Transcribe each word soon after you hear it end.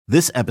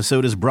This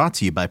episode is brought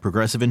to you by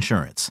Progressive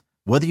Insurance.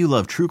 Whether you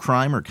love true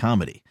crime or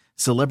comedy,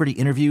 celebrity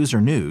interviews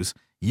or news,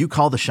 you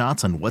call the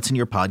shots on what's in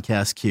your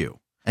podcast queue.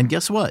 And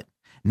guess what?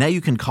 Now you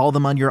can call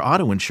them on your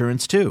auto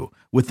insurance too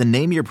with the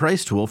Name Your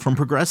Price tool from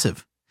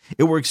Progressive.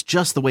 It works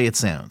just the way it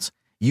sounds.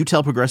 You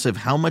tell Progressive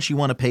how much you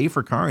want to pay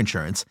for car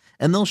insurance,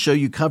 and they'll show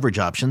you coverage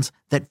options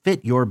that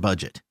fit your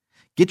budget.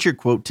 Get your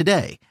quote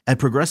today at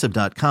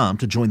Progressive.com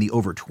to join the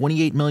over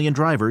 28 million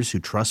drivers who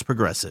trust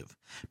Progressive.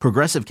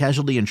 Progressive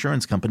Casualty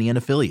Insurance Company and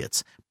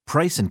Affiliates.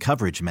 Price and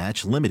coverage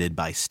match limited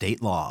by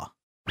state law.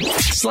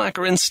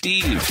 Slacker and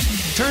Steve.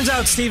 Turns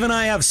out Steve and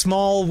I have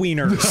small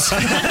wieners.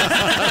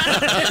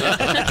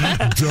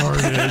 Darn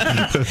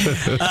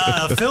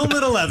it. Film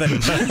at 11.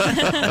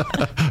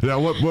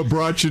 Now, what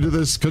brought you to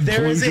this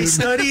conclusion? There is a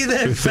study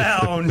that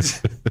found...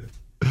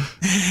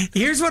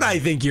 Here's what I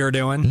think you're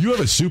doing. You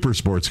have a super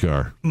sports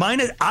car.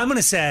 Mine is, I'm going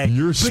to say,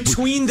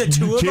 between the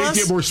two of us... You can't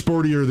get more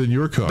sportier than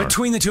your car.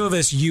 Between the two of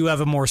us, you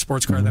have a more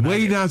sports car than I do.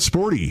 Way not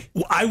sporty.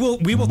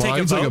 We will take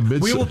a vote.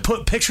 Like we will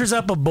put pictures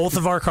up of both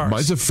of our cars.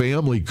 Mine's a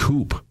family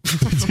coupe.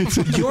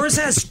 Yours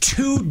has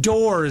 2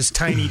 doors,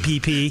 tiny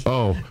PP.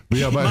 Oh.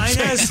 Yeah, mine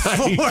has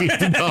 4.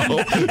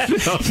 No.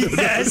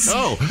 Yes.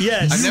 No.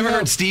 Yes. I've never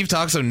heard Steve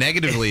talk so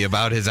negatively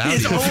about his Audi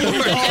His before.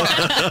 own car.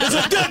 It's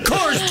like, that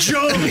car's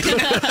junk.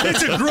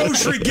 It's a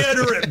grocery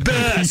getter at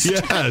best.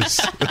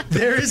 Yes.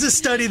 There is a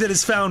study that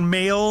has found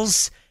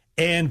males,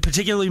 and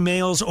particularly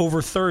males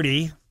over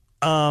 30,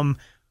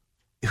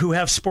 who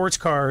have sports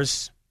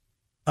cars,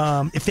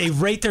 if they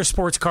rate their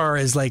sports car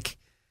as like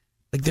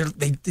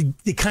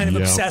they kind of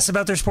obsess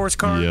about their sports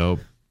car. Yep.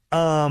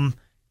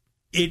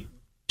 It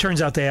turns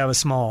out they have a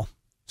small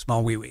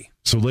wee-wee.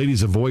 So,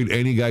 ladies, avoid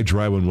any guy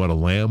driving, a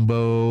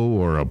Lambo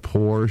or a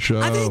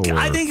Porsche? I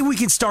think we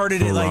can start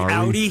it at like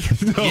Audi. No,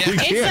 we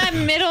can't. It's that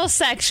middle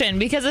section,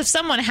 because if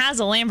someone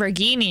has a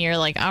Lamborghini, you're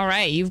like, all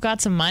right, you've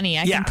got some money.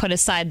 I can put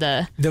aside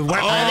the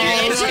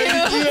other issue.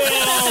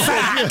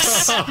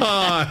 Facts.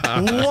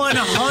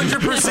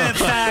 100%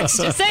 facts.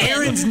 Just saying.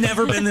 Erin's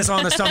never been this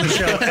honest on the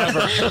show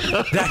ever.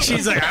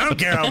 She's like, I don't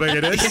care how big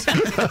it is.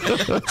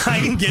 I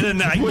can get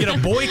a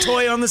boy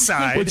toy on the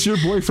side. What's your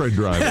boyfriend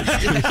driving?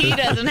 He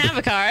doesn't have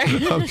a car.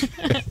 Okay.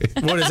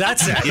 What does that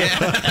say? Yeah.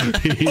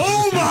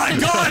 Oh my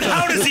God!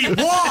 How does he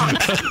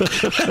walk?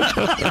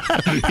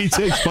 He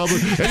takes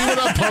anyone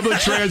on public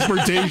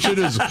transportation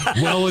is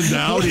well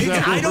endowed.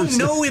 I don't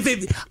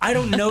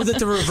know that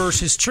the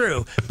reverse is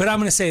true, but I'm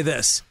going to say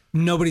this.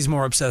 Nobody's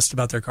more obsessed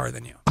about their car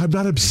than you. I'm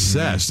not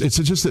obsessed. It's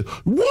just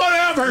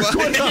whatever.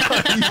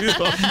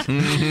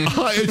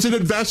 It's an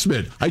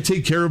investment. I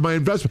take care of my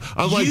investment.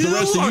 Unlike the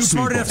rest of you are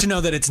smart people. enough to know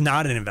that it's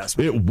not an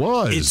investment. It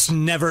was. It's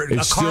never.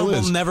 It a car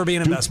will never be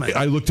an investment.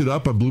 I looked it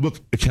up on Blue Book.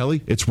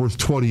 Kelly, it's worth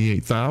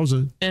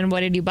 $28,000. And what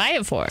did you buy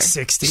it for?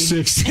 60.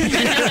 Second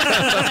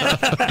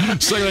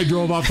I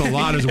drove off the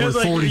lot is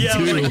worth 42. Yeah,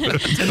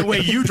 and the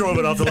way you drove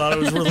it off the lot, it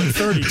was worth like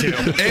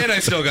 32. And I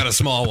still got a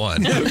small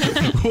one.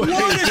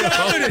 What is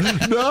happening?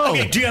 No.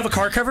 Okay, do you have a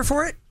car cover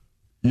for it?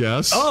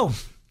 Yes. Oh.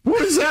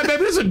 What is that? That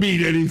doesn't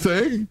mean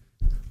anything.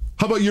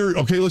 How about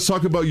let's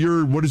talk about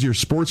what is your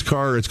sports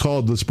car? It's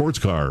called the sports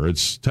car.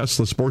 It's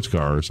Tesla sports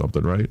car or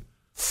something, right?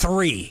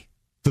 3.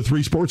 The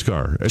 3 sports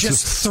car.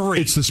 It's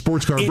 3. It's the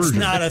sports car version. It's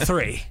not a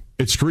 3.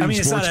 It's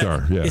screams sports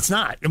car. Yeah. It's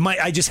not.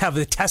 I just have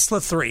the Tesla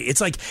 3.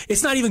 It's like,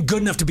 it's not even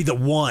good enough to be the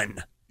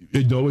 1.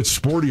 No, it's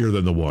sportier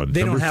than the 1.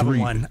 They Number don't have 3.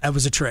 a 1. That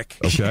was a trick.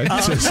 Okay.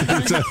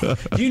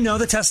 Do you know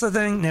the Tesla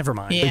thing? Never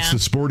mind. Yeah. It's the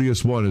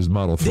sportiest one is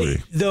Model 3.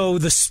 Though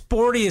the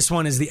sportiest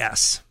one is the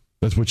S.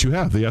 That's what you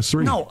have, the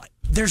S3. No,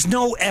 there's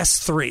no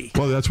S3.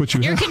 Well, that's what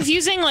You're have.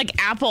 confusing like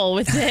Apple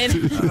with it.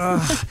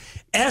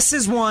 S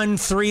is one,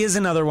 3 is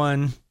another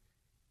one,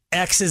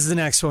 X is the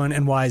next one,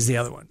 and Y is the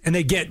other one. And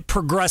they get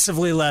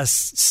progressively less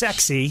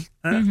sexy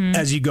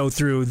as you go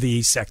through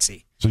the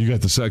sexy. So you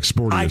got the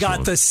sportiest I got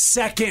one. the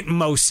second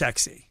most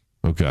sexy.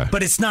 Okay.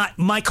 But it's not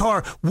my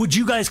car. Would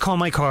you guys call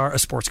my car a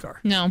sports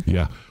car? No.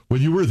 Yeah.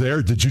 When you were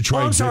there, did you try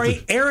I'm and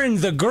sorry, Erin,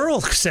 the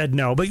girl, said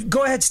no. But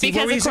go ahead, Steve.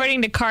 Because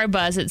according to Car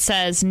Buzz, it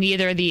says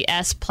neither the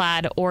S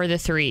Plaid or the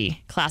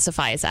 3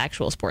 classify as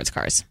actual sports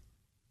cars.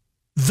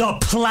 The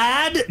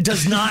Plaid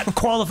does not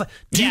qualify.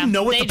 Do you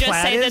know what the Plaid is? They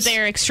just say that they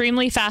are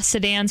extremely fast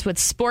sedans with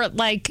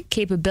sport-like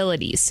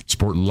capabilities.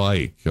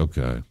 Sport-like.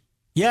 Okay.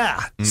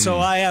 Yeah. So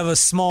I have a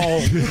small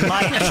light.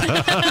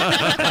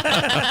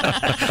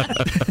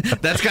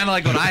 That's kind of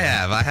like what I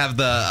have. I have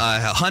the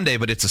Hyundai,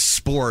 but it's a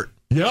sport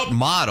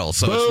model.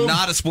 So it's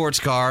not a sports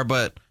car,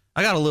 but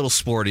I got a little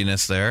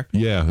sportiness there.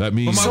 Yeah, that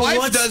means... But my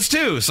wife does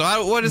too,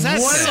 so what does that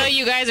say? So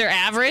you guys are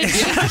average?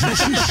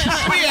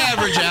 We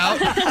average out,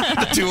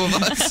 the 2 of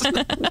us.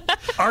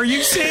 Are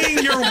you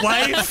saying your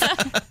wife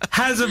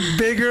has a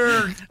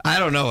bigger... I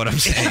don't know what I'm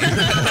saying.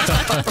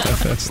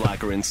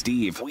 Slacker and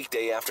Steve,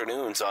 weekday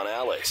afternoons on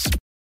Alice.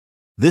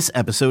 This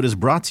episode is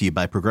brought to you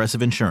by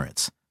Progressive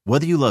Insurance.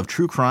 Whether you love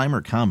true crime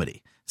or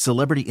comedy,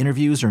 celebrity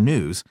interviews or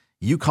news,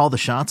 you call the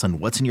shots on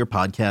what's in your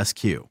podcast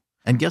queue.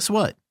 And guess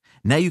what?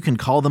 Now you can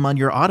call them on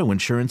your auto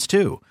insurance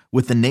too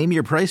with the Name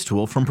Your Price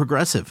tool from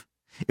Progressive.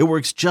 It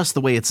works just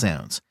the way it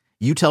sounds.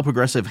 You tell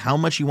Progressive how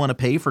much you want to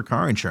pay for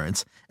car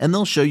insurance, and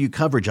they'll show you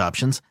coverage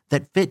options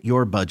that fit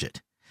your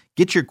budget.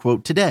 Get your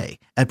quote today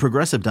at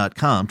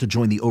Progressive.com to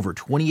join the over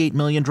 28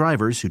 million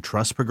drivers who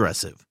trust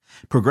Progressive.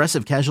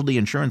 Progressive Casualty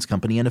Insurance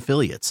Company and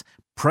Affiliates.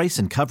 Price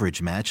and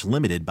coverage match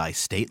limited by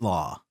state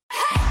law.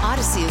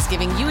 Odyssey is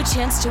giving you a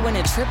chance to win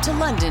a trip to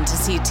London to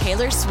see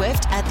Taylor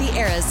Swift at the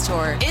Eras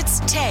Tour. It's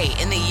Tay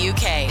in the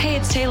UK. Hey,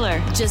 it's Taylor.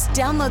 Just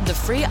download the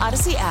free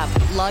Odyssey app,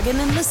 log in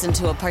and listen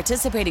to a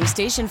participating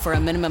station for a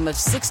minimum of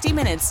 60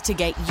 minutes to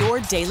get your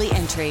daily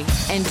entry.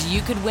 And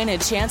you could win a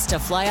chance to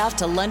fly off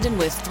to London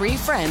with 3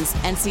 friends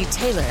and see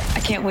Taylor. I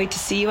can't wait to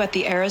see you at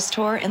the Eras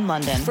Tour in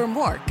London. For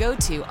more, go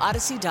to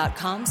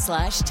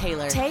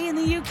odyssey.com/Taylor. Tay in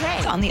the UK.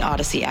 It's on the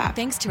Odyssey app.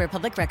 Thanks to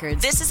Republic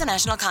Records. This is a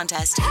national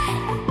contest.